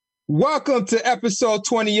Welcome to episode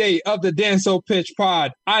 28 of the Danso Pitch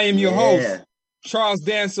Pod. I am your host, Yeah, Charles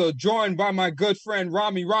Danso, joined by my good friend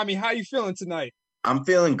Rami. Rami, how you feeling tonight? I'm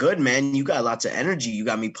feeling good, man. You got lots of energy. You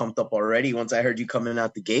got me pumped up already. Once I heard you coming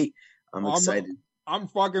out the gate, I'm I'm excited. I'm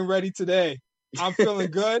fucking ready today. I'm feeling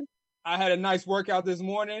good. I had a nice workout this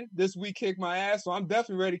morning. This week kicked my ass, so I'm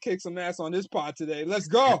definitely ready to kick some ass on this pod today. Let's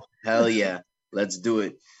go. Hell yeah, let's do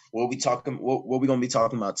it. What we talking? What we gonna be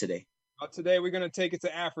talking about today? Today we're gonna take it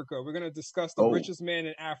to Africa. We're gonna discuss the Oh, richest man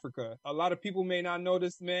in Africa. A lot of people may not know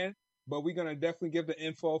this man, but we're gonna definitely give the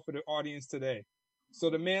info for the audience today.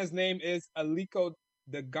 So the man's name is Aliko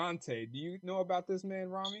Dagante. Do you know about this man,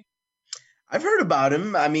 Rami? I've heard about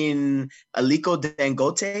him. I mean, Aliko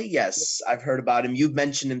Dangote. Yes, I've heard about him. You've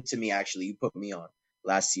mentioned him to me actually. You put me on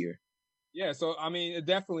last year. Yeah, so I mean,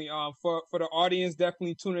 definitely. For the audience,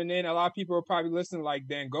 definitely tuning in. A lot of people are probably listening like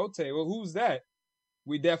Dangote. Well, who's that?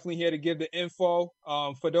 We definitely here to give the info.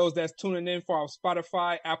 For those that's tuning in for our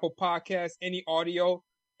Spotify, Apple Podcasts, any audio,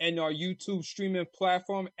 and our YouTube streaming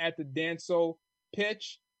platform at the Danso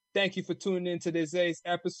Pitch. Thank you for tuning in to today's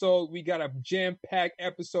episode. We got a jam-packed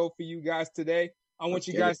episode for you guys today. I want Let's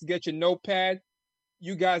you get it. guys to get your notepad.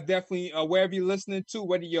 You guys definitely, wherever you're listening to,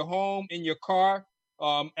 whether you're home, in your car,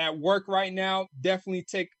 at work right now, definitely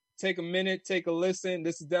take a minute, take a listen.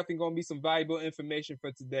 This is definitely going to be some valuable information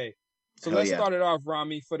for today. So Hell let's yeah. start it off,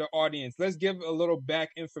 Rami, for the audience. Let's give a little back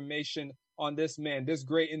information on this man, this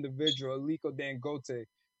great individual, Aliko Dangote.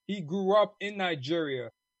 He grew up in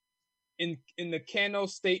Nigeria, in the Kano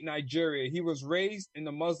State, Nigeria. He was raised in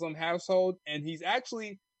a Muslim household, and he's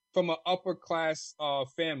actually from an upper class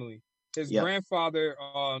family. His Yep. grandfather,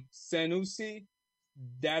 Sanusi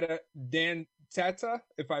Dan Tata,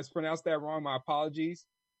 if I pronounced that wrong, my apologies.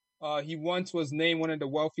 He once was named one of the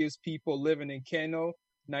wealthiest people living in Kano,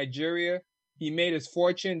 Nigeria. He made his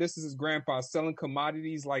fortune. This is his grandpa selling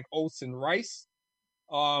commodities like oats and rice.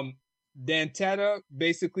 Um, Dantata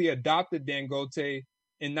basically adopted Dangote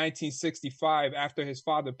in 1965 after his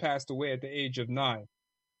father passed away at the age of 9.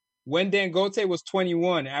 When Dangote was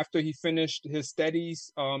 21, after he finished his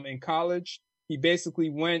studies in college, he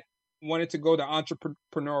basically wanted to go the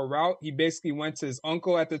entrepreneur route. He basically went to his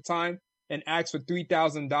uncle at the time and asked for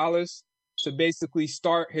 $3,000 to basically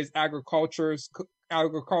start his agricultural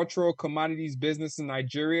commodities business in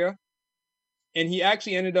Nigeria. And he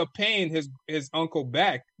actually ended up paying his uncle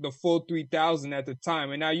back the full 3,000 at the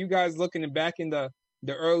time. And now you guys looking back in the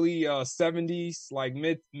early 70s, like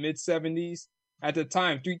mid 70s, at the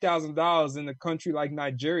time, $3,000 in a country like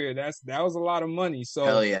Nigeria, that was a lot of money.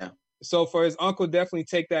 Hell yeah. So for his uncle definitely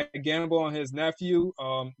take that gamble on his nephew,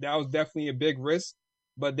 that was definitely a big risk.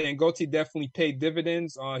 But then Gotti definitely paid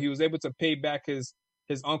dividends. He was able to pay back his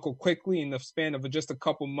uncle quickly in the span of just a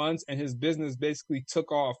couple months, and his business basically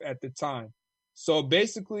took off at the time. So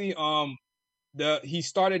basically, he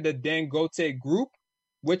started the Dangote Group,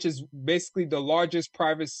 which is basically the largest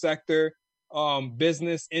private sector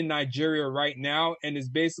business in Nigeria right now, and is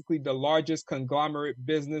basically the largest conglomerate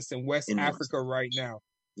business in West In Africa right now.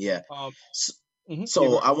 Yeah. Um, So, yeah,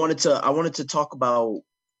 so I wanted to talk about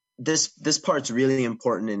this part's really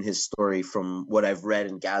important in his story. From what I've read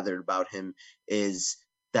and gathered about him, is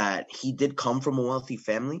that he did come from a wealthy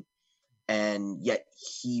family, and yet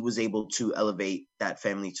he was able to elevate that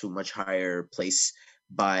family to a much higher place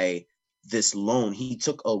by this loan. He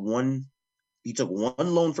took one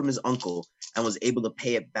loan from his uncle and was able to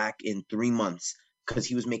pay it back in 3 months because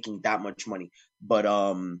he was making that much money. But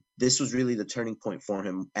this was really the turning point for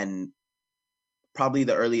him, and probably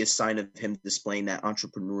the earliest sign of him displaying that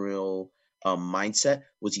entrepreneurial mindset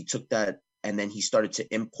was he took that and then he started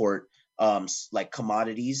to import like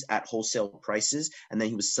commodities at wholesale prices, and then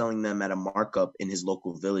he was selling them at a markup in his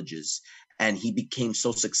local villages. And he became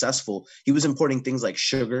so successful. He was importing things like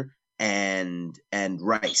sugar and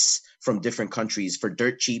rice from different countries for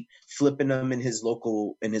dirt cheap, flipping them in his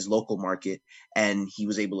local market, and he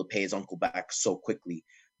was able to pay his uncle back so quickly.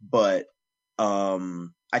 But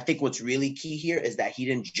I think what's really key here is that he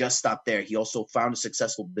didn't just stop there. He also found a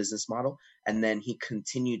successful business model, and then he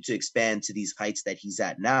continued to expand to these heights that he's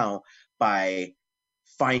at now by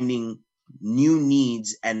finding new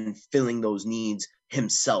needs and filling those needs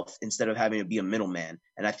himself instead of having to be a middleman.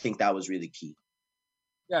 And I think that was really key.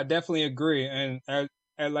 yeah, I definitely agree. And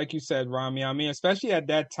like you said, Rami, I mean, especially at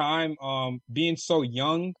that time, being so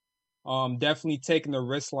young, definitely taking a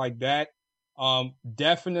risk like that.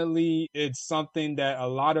 Definitely it's something that a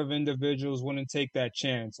lot of individuals wouldn't take that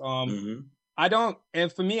chance. Hmm. I don't,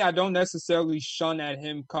 and for me, I don't necessarily shun at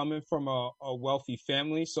him coming from a wealthy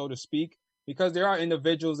family, so to speak, because there are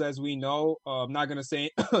individuals, as we know, I'm not going to say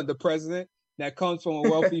the president, that comes from a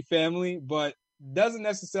wealthy family, but doesn't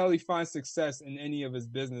necessarily find success in any of his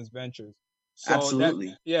business ventures. So that,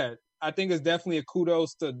 Absolutely. yeah, I think it's definitely a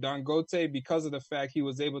kudos to Dangote because of the fact he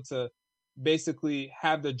was able to basically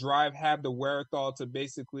have the drive, have the wherewithal to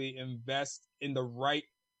basically invest in the right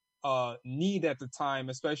need at the time,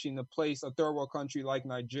 especially in a third world country like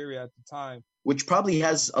Nigeria at the time. Which probably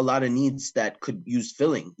has a lot of needs that could use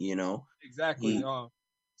filling, Exactly. He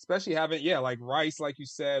Especially having, yeah, like rice, like you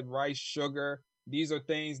said, rice, sugar. These are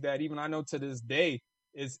things that even I know to this day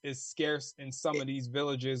is scarce in some of these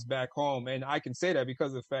villages back home. And I can say that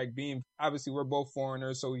because of the fact being, obviously we're both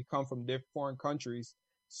foreigners, so we come from different foreign countries.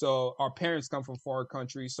 So our parents come from foreign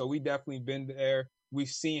countries. So we definitely been there. We've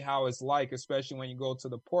seen how it's like, especially when you go to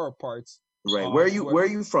the poorer parts. Right. Where are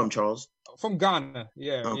you from, Charles? From Ghana.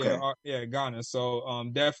 Yeah, Okay. yeah, Ghana. So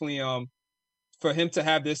definitely for him to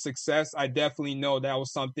have this success, I definitely know that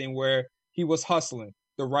was something where he was hustling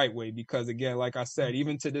the right way because again, like I said,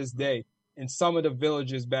 even to this day, in some of the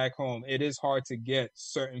villages back home, it is hard to get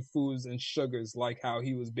certain foods and sugars like how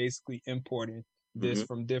he was basically importing this Hmm.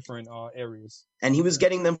 from different areas. And he was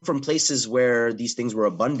getting them from places where these things were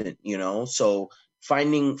abundant, So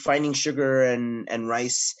finding sugar and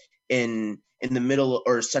rice in the middle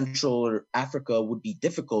or central Africa would be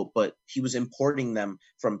difficult, but he was importing them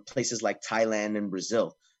from places like Thailand and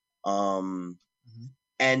Brazil. Um, Mm-hmm.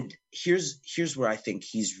 and here's where I think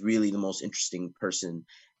he's really the most interesting person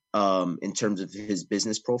in terms of his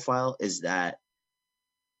business profile is that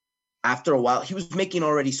after a while, he was making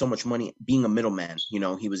already so much money being a middleman.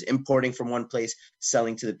 He was importing from one place,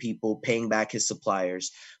 selling to the people, paying back his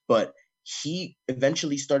suppliers. But he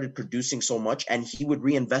eventually started producing so much and he would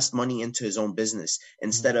reinvest money into his own business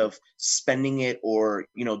instead of spending it or,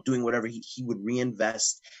 doing whatever. He would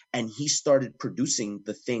reinvest and he started producing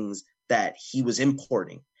the things that he was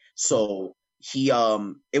importing. So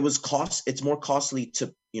it's more costly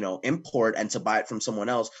to import and to buy it from someone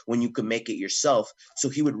else when you could make it yourself. So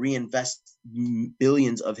he would reinvest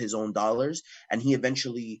billions of his own dollars, and he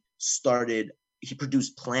eventually he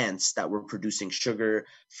produced plants that were producing sugar,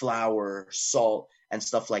 flour, salt, and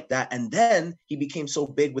stuff like that. And then he became so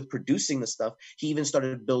big with producing the stuff, he even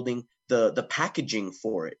started building the packaging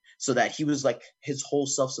for it, so that he was like his whole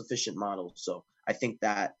self-sufficient model. So I think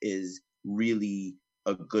that is really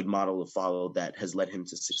a good model to follow that has led him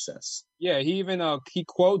to success. Yeah, he even he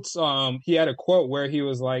quotes he had a quote where he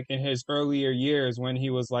was like in his earlier years when he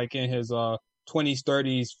was like in his 20s,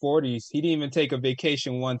 30s, 40s, he didn't even take a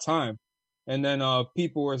vacation one time. And then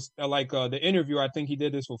people were like the interviewer, I think he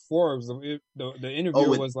did this for Forbes. The Oh,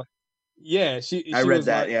 interviewer was like, yeah, she I she read was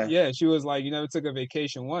that. like, Yeah. yeah, she was like, you never took a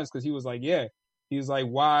vacation once because he was like, yeah. He was like,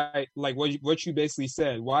 why? Like what you basically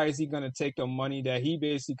said. Why is he gonna take the money that he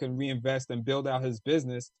basically can reinvest and build out his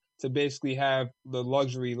business to basically have the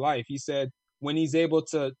luxury life? He said when he's able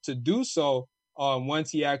to do so, once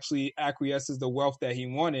he actually acquiesces the wealth that he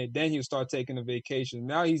wanted, then he'll start taking a vacation.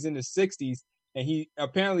 Now he's in his 60s and he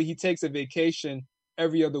takes a vacation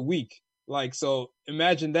every other week. Like, so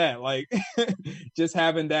imagine that, like just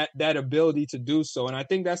having that ability to do so. And I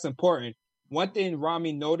think that's important. One thing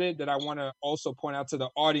Rami noted that I want to also point out to the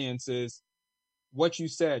audience is what you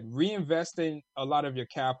said, reinvesting a lot of your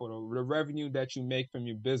capital, the revenue that you make from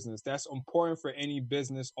your business. That's important for any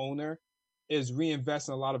business owner is reinvesting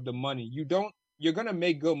a lot of the money. You're going to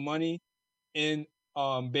make good money in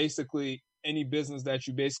basically any business that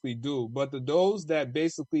you basically do. But those that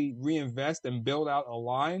basically reinvest and build out a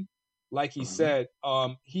line, like he Mhm. said,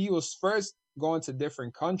 he was first going to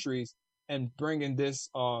different countries and bringing these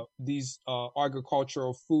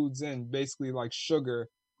agricultural foods in, basically like sugar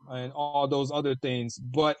and all those other things.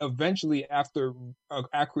 But eventually, after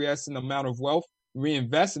acquiescing amount of wealth,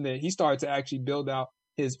 reinvesting it, he started to actually build out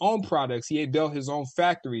his own products. He had built his own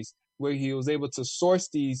factories where he was able to source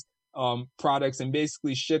these products and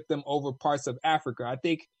basically ship them over parts of Africa. I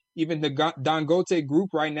think even the Dangote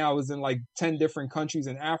group right now is in like 10 different countries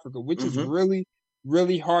in Africa, which is Mhm. really,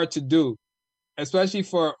 really hard to do, especially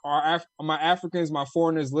for my Africans, my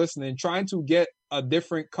foreigners listening. Trying to get a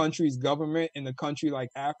different country's government in a country like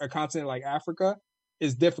a continent like Africa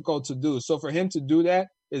is difficult to do. So for him to do that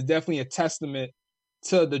is definitely a testament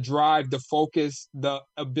to the drive, the focus, the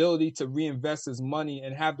ability to reinvest his money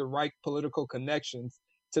and have the right political connections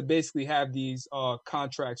to basically have these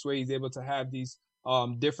contracts where he's able to have these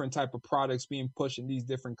different type of products being pushed in these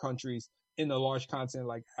different countries in a large continent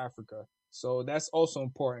like Africa. So that's also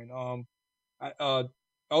important. I,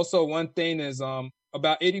 also, one thing is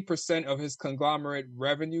about 80% of his conglomerate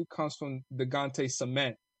revenue comes from the Gante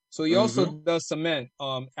cement. So he also Mhm. does cement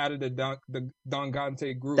out of the Don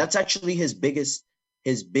Gante group. That's actually his biggest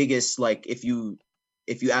like if you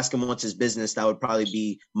if you ask him what's his business, that would probably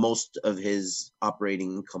be most of his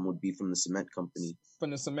operating income would be from the cement company.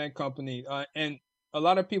 From the cement company. And a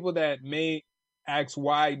lot of people that may ask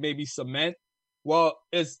why maybe cement. Well,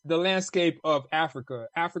 it's the landscape of Africa.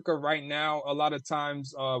 Africa right now, a lot of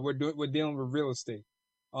times we're dealing with real estate.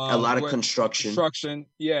 A lot of With construction. construction,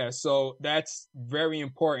 yeah. So that's very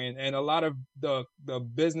important, and a lot of the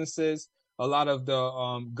businesses, a lot of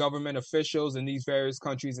the government officials in these various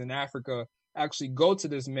countries in Africa actually go to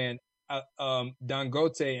this man,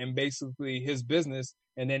 Dangote, and basically his business,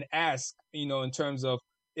 and then ask, in terms of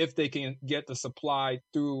if they can get the supply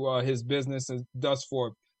through his business and thus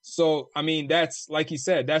forth. So, I mean, that's like you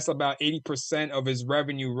said, that's about 80% of his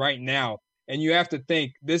revenue right now. And you have to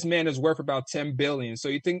think this man is worth about 10 billion. So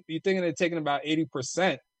you're thinking of taking about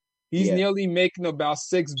 80%. He's nearly making about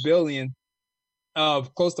 6 billion,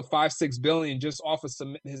 close to 5-6 billion just off of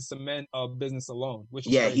his cement business alone. Which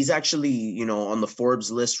is crazy. He's actually on the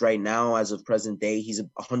Forbes list right now as of present day. He's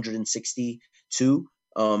 162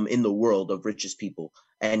 in the world of richest people,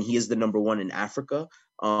 and he is the number one in Africa.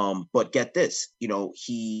 But get this,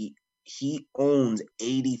 he owns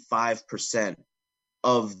 85%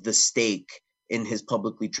 of the stake in his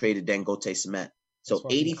publicly traded Dangote Cement. So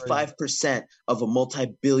 85% of a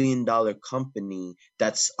multi-billion-dollar company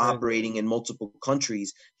that's operating in multiple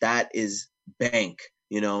countries, that is bank.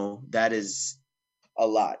 That is a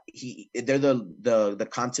lot. They're the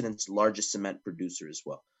continent's largest cement producer as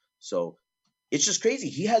well. So it's just crazy.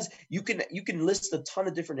 You can list a ton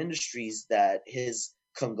of different industries that his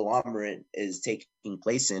conglomerate is taking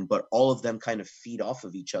place in, but all of them kind of feed off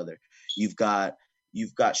of each other. You've got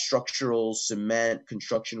structural cement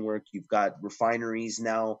construction work. You've got refineries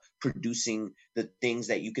now producing the things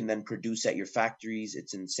that you can then produce at your factories.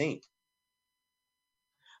 It's insane.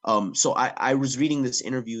 So I was reading this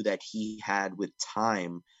interview that he had with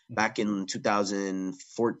Time back in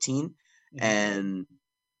 2014, and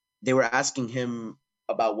they were asking him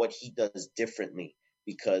about what he does differently,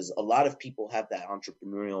 because a lot of people have that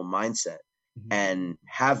entrepreneurial mindset and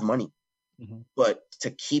have money. But to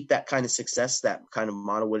keep that kind of success, that kind of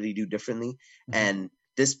model, what did he do differently? And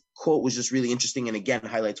this quote was just really interesting, and again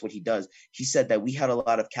highlights what he does. He said that we had a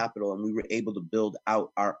lot of capital and we were able to build out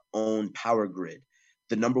our own power grid.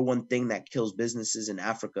 The number one thing that kills businesses in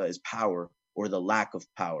Africa is power, or the lack of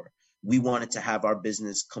power. We wanted to have our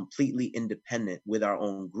business completely independent with our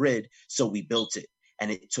own grid, so we built it, and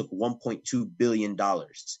it took $1.2 billion.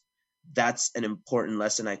 That's an important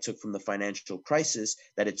lesson I took from the financial crisis,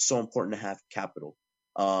 that it's so important to have capital.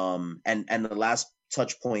 And the last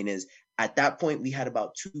touch point is, at that point, we had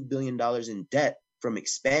about $2 billion in debt from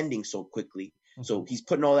expanding so quickly. So he's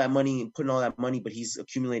putting all that money, but he's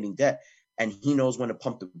accumulating debt, and he knows when to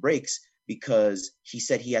pump the brakes, because he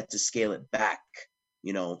said he had to scale it back.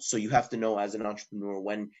 So you have to know as an entrepreneur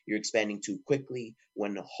when you're expanding too quickly,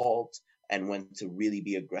 when to halt, and when to really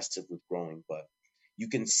be aggressive with growing. But you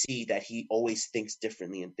can see that he always thinks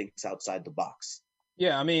differently and thinks outside the box.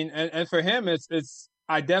 Yeah, I mean, and for him, it's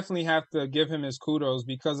I definitely have to give him his kudos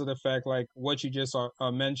because of the fact, like what you just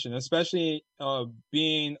mentioned, especially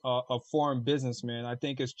being a foreign businessman. I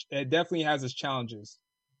think it definitely has its challenges.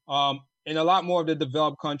 In a lot more of the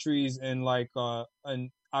developed countries, and and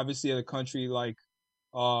obviously a country like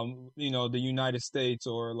the United States,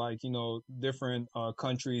 or different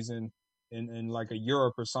countries in like a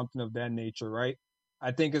Europe or something of that nature, right?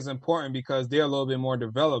 I think is important because they're a little bit more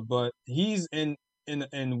developed, but he's in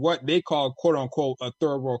what they call, quote unquote, a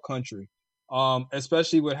third world country.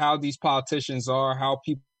 Especially with how these politicians are, how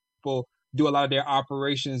people do a lot of their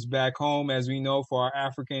operations back home, as we know, for our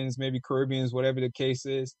Africans, maybe Caribbeans, whatever the case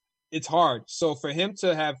is, it's hard. So for him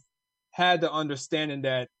to have had the understanding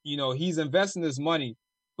that, he's investing his money,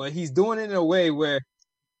 but he's doing it in a way where,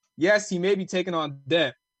 yes, he may be taking on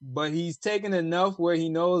debt, but he's taking enough where he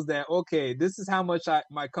knows that, okay, this is how much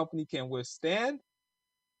my company can withstand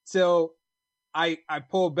till I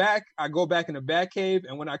pull back, I go back in the back cave,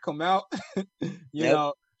 and when I come out,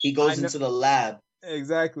 he goes into the lab.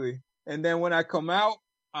 Exactly. And then when I come out,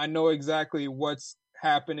 I know exactly what's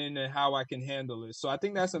happening and how I can handle it. So I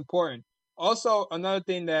think that's important. Also, another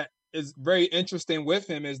thing that is very interesting with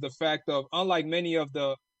him is the fact of, unlike many of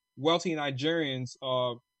the wealthy Nigerians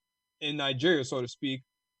in Nigeria, so to speak,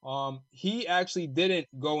 he actually didn't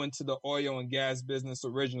go into the oil and gas business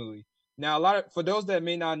originally. Now, for those that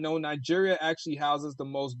may not know, Nigeria actually houses the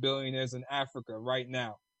most billionaires in Africa right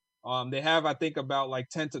now. They have, I think, about like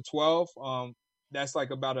 10 to 12. That's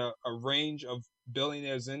like about a range of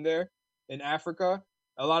billionaires in there in Africa.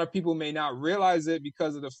 A lot of people may not realize it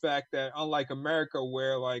because of the fact that, unlike America,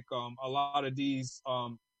 where a lot of these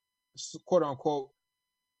quote unquote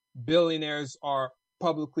billionaires are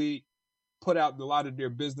publicly put out a lot of their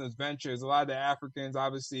business ventures. A lot of the Africans,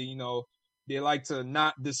 obviously, they like to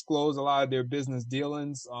not disclose a lot of their business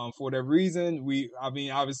dealings for whatever reason.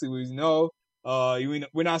 Obviously, we know.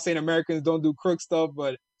 We're not saying Americans don't do crook stuff,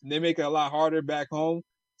 but they make it a lot harder back home.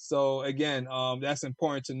 So again, that's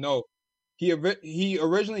important to note. He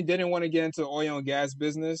originally didn't want to get into the oil and gas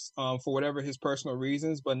business for whatever his personal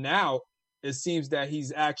reasons, but now it seems that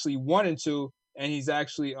he's actually wanting to, and he's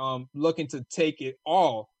actually looking to take it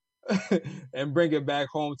all and bring it back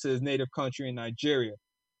home to his native country in Nigeria.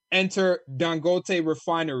 Enter Dangote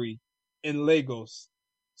Refinery in Lagos.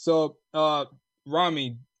 So,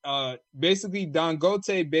 Rami, basically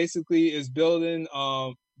Dangote basically is building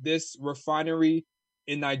this refinery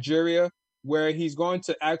in Nigeria where he's going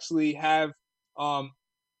to actually have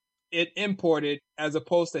it imported as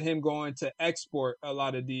opposed to him going to export a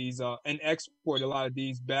lot of these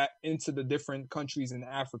back into the different countries in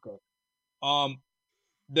Africa.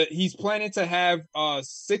 He's planning to have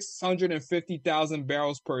 650,000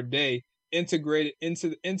 barrels per day integrated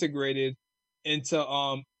into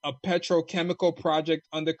a petrochemical project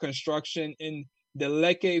under construction in the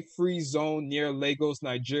Lekki Free Zone near Lagos,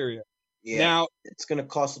 Nigeria. Yeah, now it's going to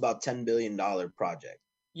cost about $10 billion project.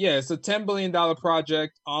 Yeah, it's a $10 billion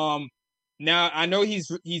project. Now I know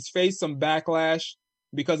he's faced some backlash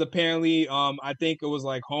because apparently, I think it was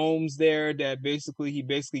like Holmes there that he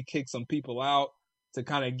basically kicked some people out to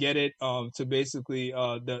kind of get it, to basically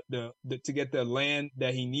to get the land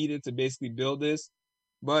that he needed to basically build this.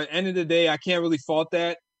 But end of the day, I can't really fault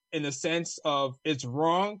that in the sense of it's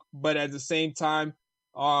wrong, but at the same time,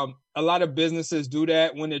 a lot of businesses do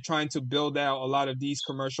that when they're trying to build out a lot of these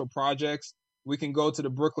commercial projects. We can go to the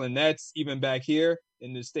Brooklyn Nets, even back here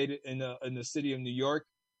in the city of New York,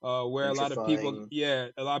 where a lot of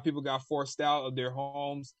people got forced out of their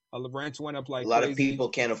homes. The rents went up like a lot crazy. Of people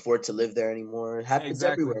can't afford to live there anymore. It happens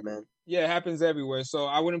everywhere, man. Yeah, it happens everywhere. So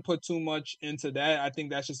I wouldn't put too much into that. I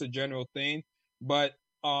think that's just a general thing. But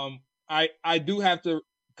I do have to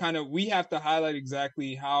we have to highlight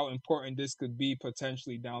exactly how important this could be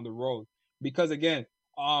potentially down the road. Because again,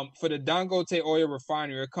 for the Dangote Oil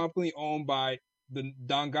Refinery, a company owned by the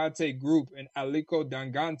Dangote Group and Aliko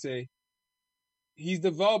Dangote, he's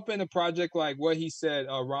developing a project like what he said,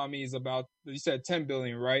 Rami, is about, he said 10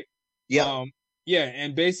 billion, right? Yeah. Yeah,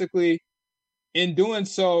 and basically in doing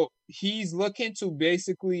so, he's looking to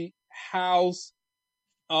basically house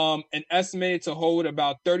an estimated to hold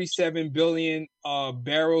about 37 billion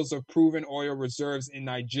barrels of proven oil reserves in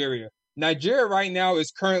Nigeria. Nigeria right now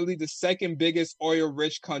is currently the second biggest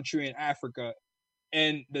oil-rich country in Africa,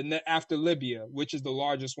 and after Libya, which is the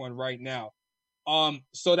largest one right now.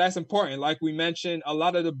 So that's important. Like we mentioned, a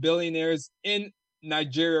lot of the billionaires in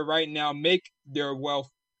Nigeria right now make their wealth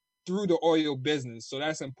through the oil business. So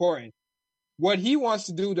that's important. What he wants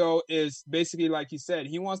to do, though, is basically, like he said,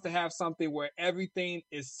 he wants to have something where everything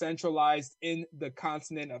is centralized in the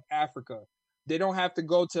continent of Africa. They don't have to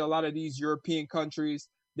go to a lot of these European countries.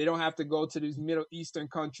 They don't have to go to these Middle Eastern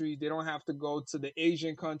countries. They don't have to go to the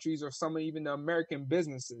Asian countries or some of even the American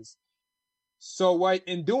businesses. So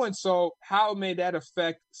in doing so, how may that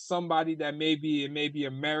affect somebody that may be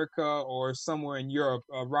America or somewhere in Europe?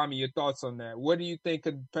 Rami, your thoughts on that? What do you think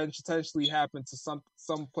could potentially happen to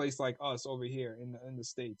some place like us over here in the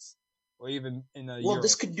States, or even in Europe?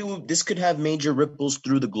 This could have major ripples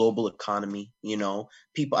through the global economy.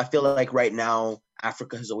 People. I feel like right now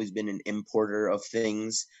Africa has always been an importer of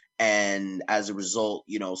things, and as a result,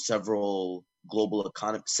 several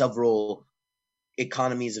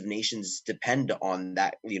economies of nations depend on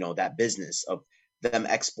that, that business of them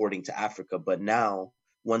exporting to Africa. But now,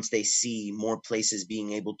 once they see more places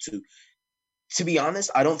being able to be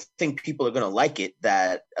honest, I don't think people are going to like it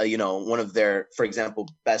that, one of their, for example,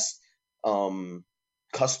 best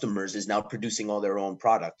customers is now producing all their own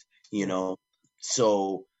product,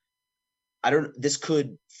 So this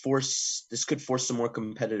could force some more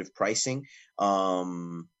competitive pricing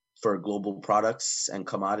for global products and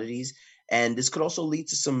commodities. And this could also lead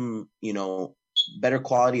to some, better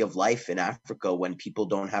quality of life in Africa when people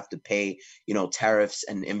don't have to pay, tariffs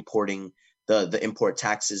and importing the import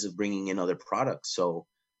taxes of bringing in other products. So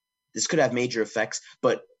this could have major effects,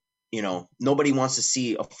 but, nobody wants to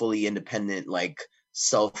see a fully independent, like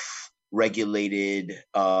self-regulated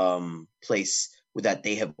place that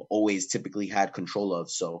they have always typically had control of.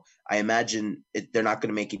 So I imagine they're not going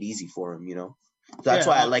to make it easy for him, So that's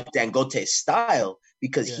why I like Dangote's style,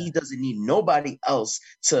 because he doesn't need nobody else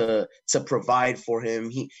to provide for him.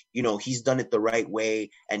 He's done it the right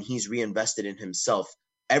way, and he's reinvested in himself.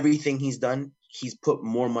 Everything he's done, he's put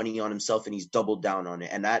more money on himself, and he's doubled down on it.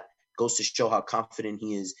 And that goes to show how confident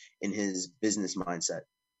he is in his business mindset.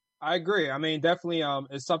 I agree. I mean, definitely,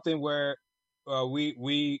 it's something where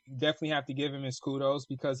we definitely have to give him his kudos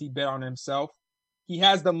because he bet on himself. He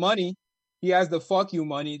has the money. He has the fuck you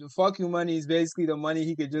money. The fuck you money is basically the money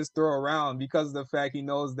he could just throw around because of the fact he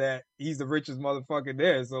knows that he's the richest motherfucker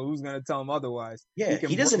there. So who's gonna tell him otherwise? Yeah,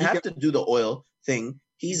 he doesn't have to do the oil thing.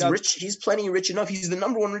 He's rich. He's plenty rich enough. He's the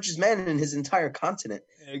number one richest man in his entire continent.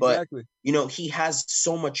 Exactly. But he has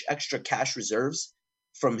so much extra cash reserves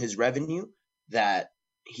from his revenue that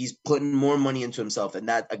he's putting more money into himself, and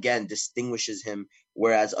that again distinguishes him.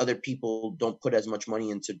 Whereas other people don't put as much money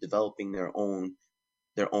into developing their own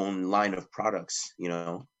line of products.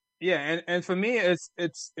 Yeah, and for me,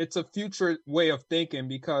 it's a future way of thinking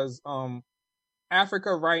because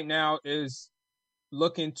Africa right now is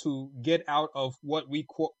looking to get out of what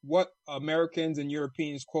Americans and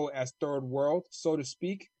Europeans quote as third world, so to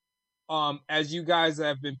speak. As you guys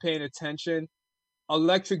have been paying attention,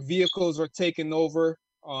 electric vehicles are taking over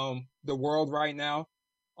the world right now,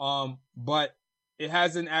 but it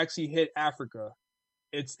hasn't actually hit Africa.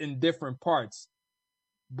 It's in different parts.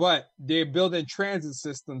 But they're building transit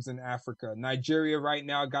systems in Africa. Nigeria right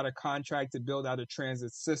now got a contract to build out a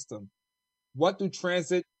transit system. What do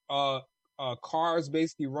transit cars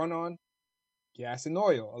basically run on? Gas and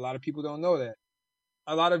oil. A lot of people don't know that.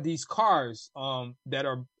 A lot of these cars that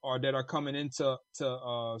are coming into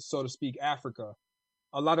so to speak Africa.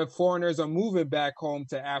 A lot of foreigners are moving back home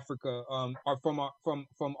to Africa. Are from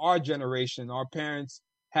our generation. Our parents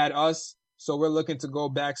had us. So we're looking to go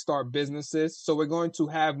back, start businesses. So we're going to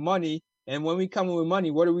have money. And when we come in with money,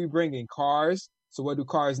 what are we bringing? Cars. So what do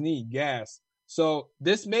cars need? Gas. So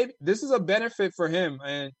this is a benefit for him.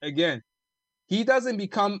 And again, he doesn't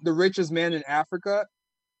become the richest man in Africa,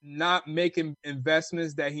 not making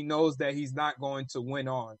investments that he knows that he's not going to win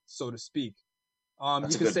on, so to speak.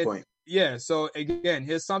 That's You could a good say, point. yeah. So again,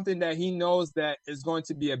 here's something that he knows that is going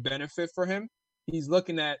to be a benefit for him. He's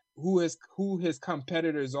looking at who his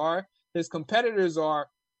competitors are. His competitors are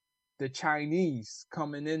the Chinese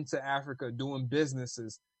coming into Africa doing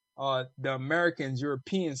businesses, the Americans,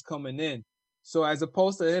 Europeans coming in. So as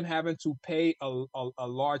opposed to him having to pay a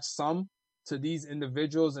large sum to these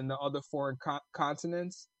individuals in the other foreign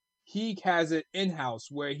continents, he has it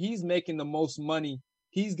in-house where he's making the most money.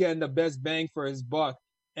 He's getting the best bang for his buck.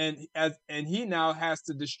 And he now has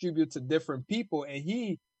to distribute to different people, and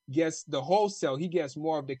he gets the wholesale. He gets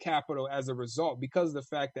more of the capital as a result because of the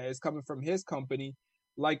fact that it's coming from his company.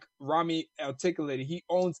 Like Rami articulated, he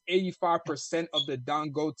owns 85% of the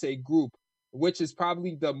Dangote Group, which is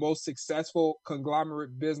probably the most successful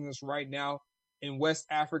conglomerate business right now in West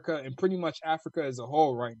Africa and pretty much Africa as a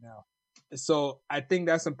whole right now. So I think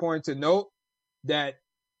that's important to note that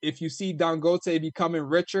if you see Dangote becoming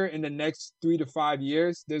richer in the next 3 to 5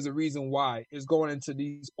 years, there's a reason why. It's going into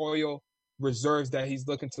these oil reserves that he's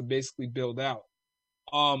looking to basically build out.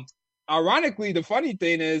 Ironically, the funny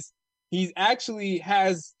thing is he actually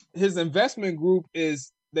has his investment group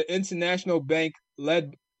is the international bank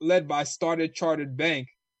led by Standard Chartered Bank,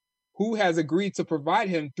 who has agreed to provide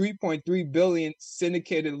him $3.3 billion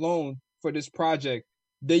syndicated loan for this project.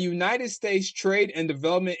 The United States Trade and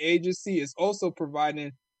Development Agency is also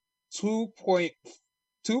providing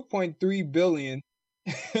 $2.3 billion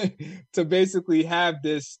to basically have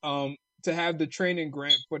this to have the training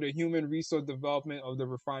grant for the human resource development of the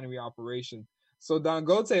refinery operation. So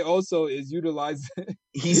Dangote also is utilizing.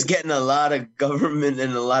 He's getting a lot of government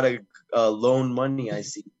and a lot of loan money, I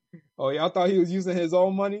see. Oh, y'all thought he was using his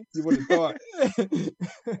own money? You would have thought.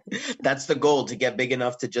 That's the goal, to get big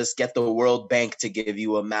enough to just get the World Bank to give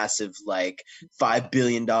you a massive, like, $5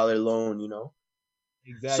 billion loan,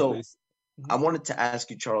 Exactly. So I wanted to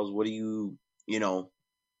ask you, Charles, what do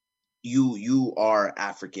you are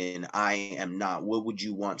African, I am not. What would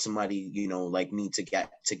you want somebody, like me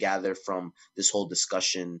to gather from this whole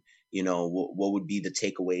discussion? What would be the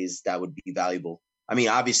takeaways that would be valuable? I mean,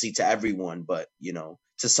 obviously to everyone, but,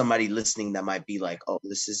 to somebody listening that might be like, oh,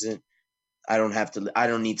 I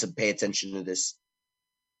don't need to pay attention to this.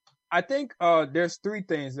 I think there's 3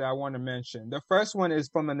 things that I want to mention. The first one is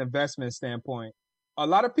from an investment standpoint. A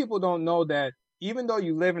lot of people don't know that even though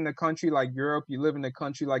you live in a country like Europe, you live in a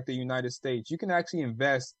country like the United States, you can actually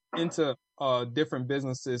invest into different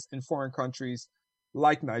businesses in foreign countries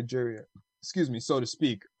like Nigeria, so to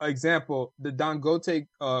speak. Example, the Dangote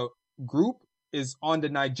group is on the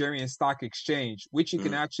Nigerian Stock Exchange, which you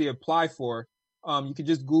can actually apply for. You can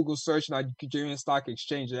just Google search Nigerian Stock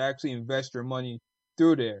Exchange and actually invest your money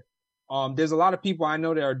through there. There's a lot of people I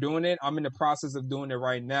know that are doing it. I'm in the process of doing it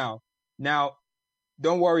right now. Now,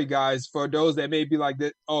 don't worry, guys. For those that may be like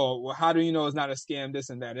that, oh, well, how do you know it's not a scam? This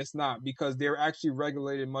and that. It's not, because they're actually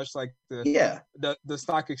regulated, much like Yeah, the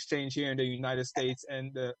stock exchange here in the United States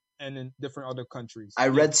and in different other countries. I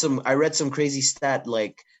read some crazy stat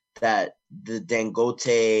like that the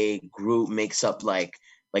Dangote group makes up like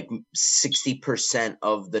 60%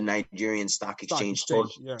 of the Nigerian stock Stock exchange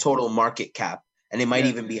exchange. Yeah. total market cap, and it might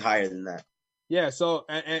Yeah. even be higher than that. Yeah, so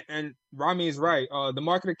and Rami is right. The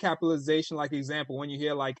market capitalization, like example, when you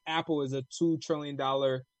hear like Apple is a $2 trillion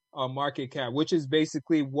market cap, which is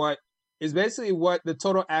basically what the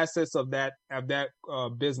total assets of that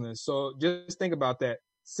business. So just think about that.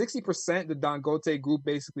 60% the Dangote group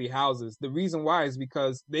basically houses. The reason why is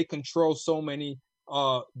because they control so many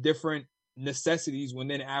different necessities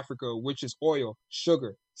within Africa, which is oil,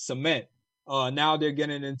 sugar, cement. Now they're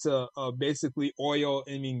getting into basically oil,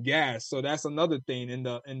 I mean gas. So that's another thing in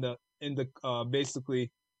the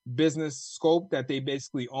basically business scope that they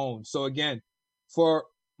basically own. So again, for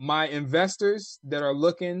my investors that are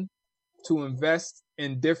looking to invest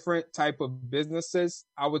in different type of businesses,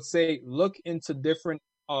 I would say look into different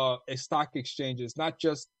stock exchanges, not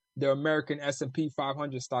just the American S&P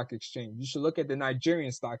 500 stock exchange. You should look at the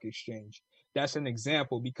Nigerian stock exchange. That's an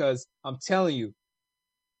example, because I'm telling you,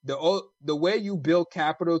 the way you build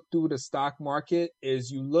capital through the stock market is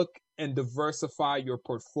you look and diversify your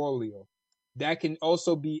portfolio. That can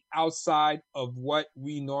also be outside of what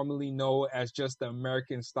we normally know as just the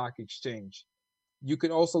American stock exchange. You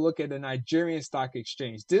can also look at the Nigerian stock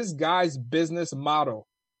exchange. This guy's business model,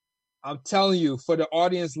 I'm telling you, for the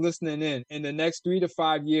audience listening in the next 3 to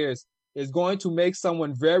 5 years, is going to make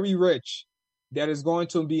someone very rich that is going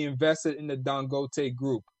to be invested in the Dangote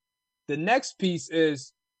group. The next piece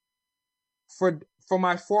is for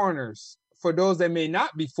my foreigners, for those that may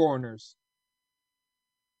not be foreigners,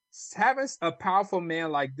 having a powerful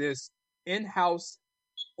man like this in-house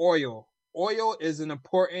oil. Oil is an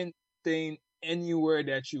important thing anywhere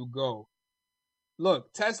that you go.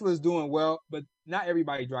 Look, Tesla's doing well, but not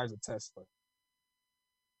everybody drives a Tesla.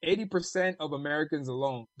 80% of Americans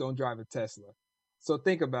alone don't drive a Tesla. So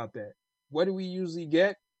think about that. What do we usually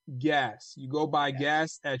get? Gas. You go buy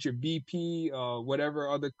gas at your BP, whatever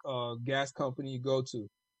other gas company you go to.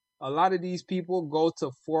 A lot of these people go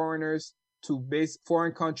to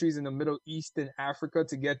foreign countries in the Middle East and Africa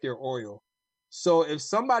to get their oil. So if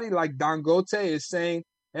somebody like Dangote is saying,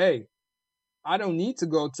 hey, I don't need to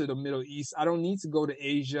go to the Middle East, I don't need to go to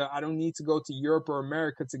Asia, I don't need to go to Europe or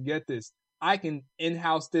America to get this, I can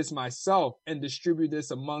in-house this myself and distribute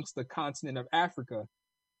this amongst the continent of Africa.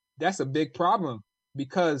 That's a big problem,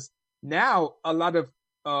 because now a lot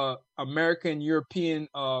of American, European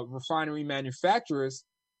refinery manufacturers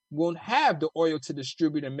won't have the oil to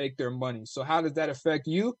distribute and make their money. So how does that affect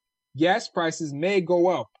you? Gas prices may go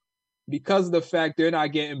up because of the fact they're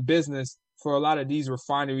not getting business for a lot of these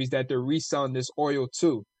refineries that they're reselling this oil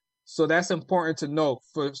to. So that's important to note.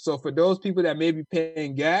 So for those people that may be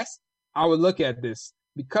paying gas, I would look at this,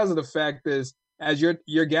 because of the fact is, as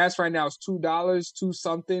your gas right now is $2, two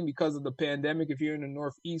something because of the pandemic. If you're in the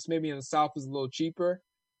Northeast, maybe in the South is a little cheaper.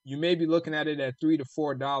 You may be looking at it at $3 to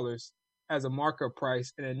 $4 as a markup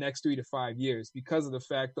price in the next 3 to 5 years, because of the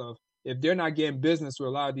fact of, if they're not getting business with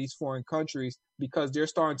a lot of these foreign countries, because they're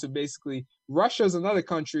starting to basically, Russia's another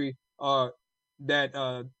country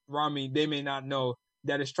that Rami, they may not know,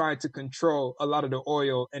 that is trying to control a lot of the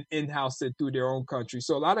oil and in-house it through their own country.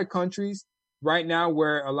 So a lot of countries right now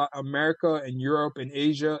where a lot America and Europe and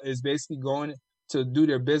Asia is basically going to do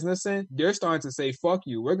their business in, they're starting to say, fuck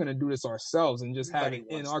you, we're going to do this ourselves and just have it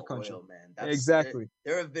in our country. Oil, man. Exactly.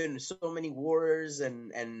 There have been so many wars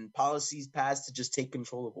and policies passed to just take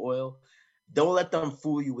control of oil. Don't let them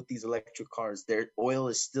fool you with these electric cars. Their oil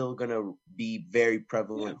is still going to be very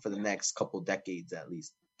prevalent for the next couple decades at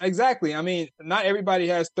least. Exactly. I mean, not everybody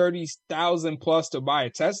has 30,000 plus to buy a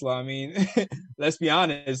Tesla. I mean, let's be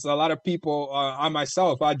honest. A lot of people, I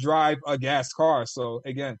myself, I drive a gas car. So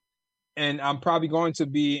again, and I'm probably going to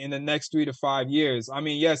be in the next 3 to 5 years. I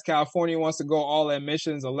mean, yes, California wants to go all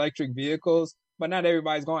emissions, electric vehicles, but not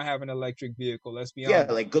everybody's going to have an electric vehicle. Let's be honest.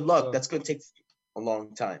 Yeah, like good luck. So, that's going to take a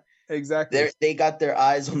long time. Exactly. They got their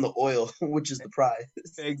eyes on the oil, which is the prize.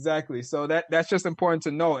 Exactly. So that's just important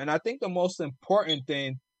to know. And I think the most important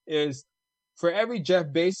thing is, for every Jeff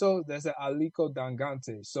Bezos, there's an Aliko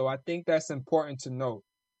Dangote. So I think that's important to note.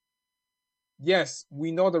 Yes,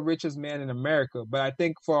 we know the richest man in America, but I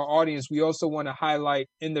think for our audience, we also want to highlight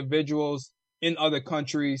individuals in other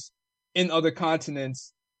countries, in other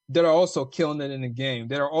continents, that are also killing it in the game,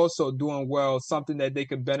 that are also doing well, something that they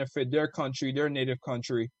can benefit their country, their native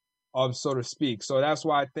country, so to speak. So that's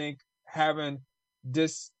why I think having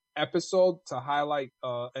this episode to highlight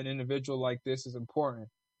an individual like this is important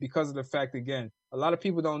because of the fact, again, a lot of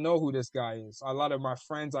people don't know who this guy is. A lot of my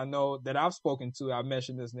friends I know that I've spoken to, I've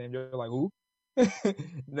mentioned this name, they're like, who?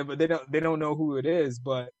 But they don't know who it is.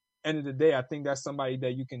 But end of the day, I think that's somebody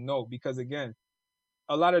that you can know because, again,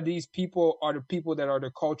 a lot of these people are the people that are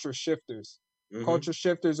the culture shifters. Mm-hmm. Culture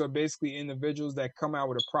shifters are basically individuals that come out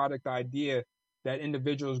with a product idea that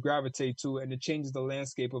individuals gravitate to, and it changes the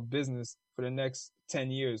landscape of business for the next 10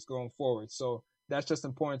 years going forward. So that's just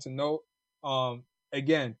important to note.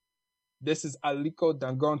 Again, this is Aliko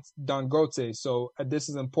Dangote. So this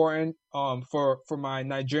is important for my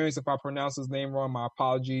Nigerians. If I pronounce his name wrong, my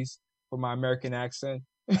apologies for my American accent.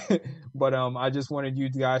 But I just wanted you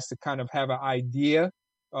guys to kind of have an idea,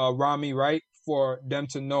 Rami, right, for them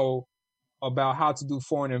to know about how to do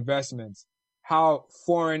foreign investments, how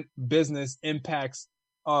foreign business impacts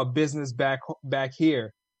business back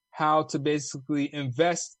here, how to basically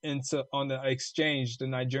invest into on the exchange, the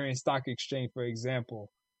Nigerian Stock Exchange, for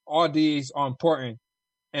example. All these are important,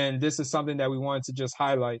 and this is something that we wanted to just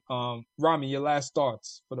highlight. Rami, your last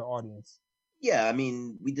thoughts for the audience. Yeah, I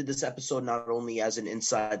mean, we did this episode not only as an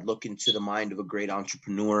inside look into the mind of a great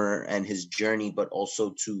entrepreneur and his journey, but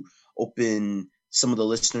also to open some of the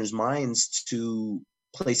listeners' minds to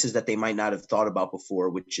places that they might not have thought about before,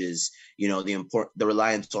 which is, the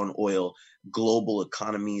reliance on oil, global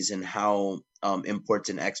economies, and how imports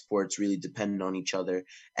and exports really depend on each other,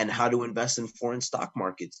 and how to invest in foreign stock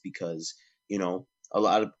markets because, a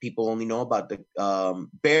lot of people only know about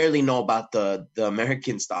barely know about the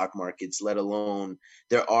American stock markets, let alone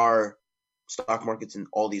there are stock markets in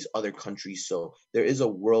all these other countries. So there is a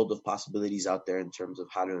world of possibilities out there in terms of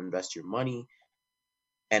how to invest your money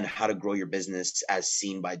and how to grow your business as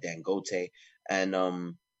seen by Dangote. And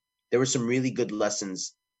there were some really good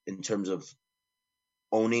lessons in terms of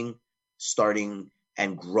owning, starting,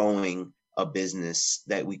 and growing a business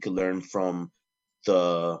that we could learn from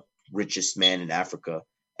the richest man in Africa.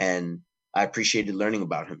 And I appreciated learning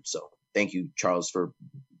about him. So thank you, Charles, for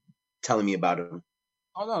telling me about him.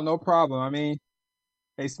 Oh, no problem. I mean,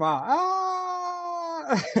 hey, smile.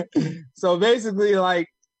 Ah! So basically, like,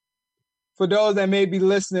 for those that may be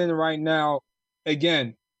listening right now,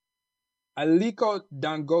 again, Aliko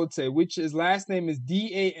Dangote, which his last name is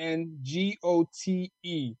Dangote.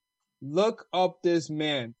 Look up this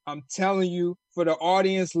man. I'm telling you, for the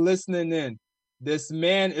audience listening in, this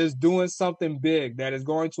man is doing something big that is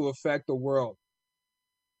going to affect the world.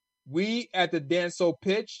 We at the Danso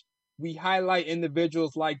Pitch, we highlight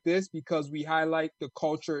individuals like this because we highlight the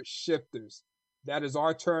culture shifters. That is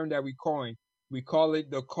our term that we coin. We call it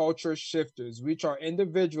the culture shifters, which are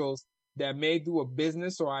individuals that may do a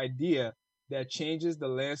business or idea that changes the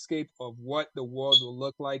landscape of what the world will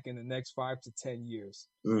look like in the next 5 to 10 years.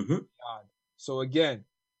 Mm-hmm. So again,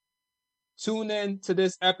 tune in to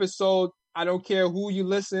this episode. I don't care who you're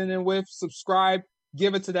listening with. Subscribe,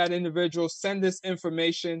 give it to that individual. Send this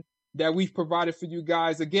information that we've provided for you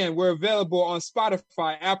guys. Again, we're available on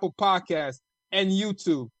Spotify, Apple Podcasts, and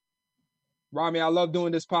YouTube. Rami, I love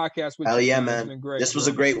doing this podcast with you. Hell yeah, man. It's been great, this was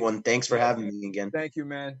a great one. Thanks for having me again. Thank you,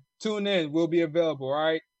 man. Tune in. We'll be available, all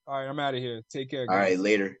right? All right, I'm out of here. Take care, guys. All right,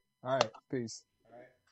 later. All right, peace.